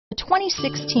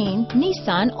2016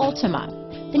 Nissan Altima.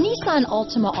 The Nissan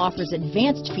Altima offers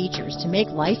advanced features to make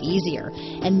life easier,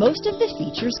 and most of the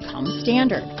features come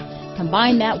standard.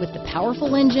 Combine that with the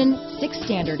powerful engine, 6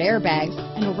 standard airbags,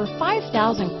 and over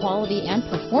 5,000 quality and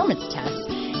performance tests,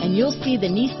 and you'll see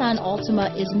the Nissan Altima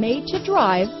is made to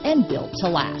drive and built to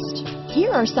last.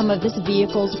 Here are some of this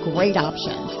vehicle's great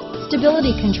options: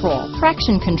 stability control,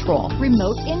 traction control,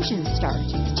 remote engine start,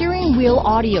 steering wheel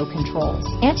audio controls,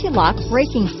 anti-lock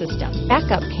braking system,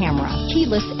 backup camera,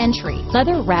 keyless entry,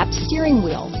 leather-wrapped steering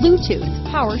wheel, Bluetooth,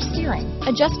 power steering,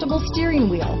 adjustable steering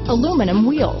wheel, aluminum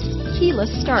wheels, keyless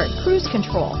start, cruise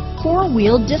control,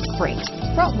 4-wheel disc brakes,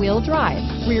 front-wheel drive,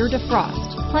 rear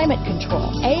defrost, climate control,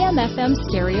 AM/FM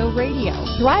stereo radio.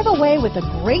 Drive away with a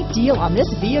great deal on this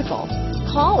vehicle.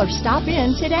 Call or stop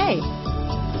in today.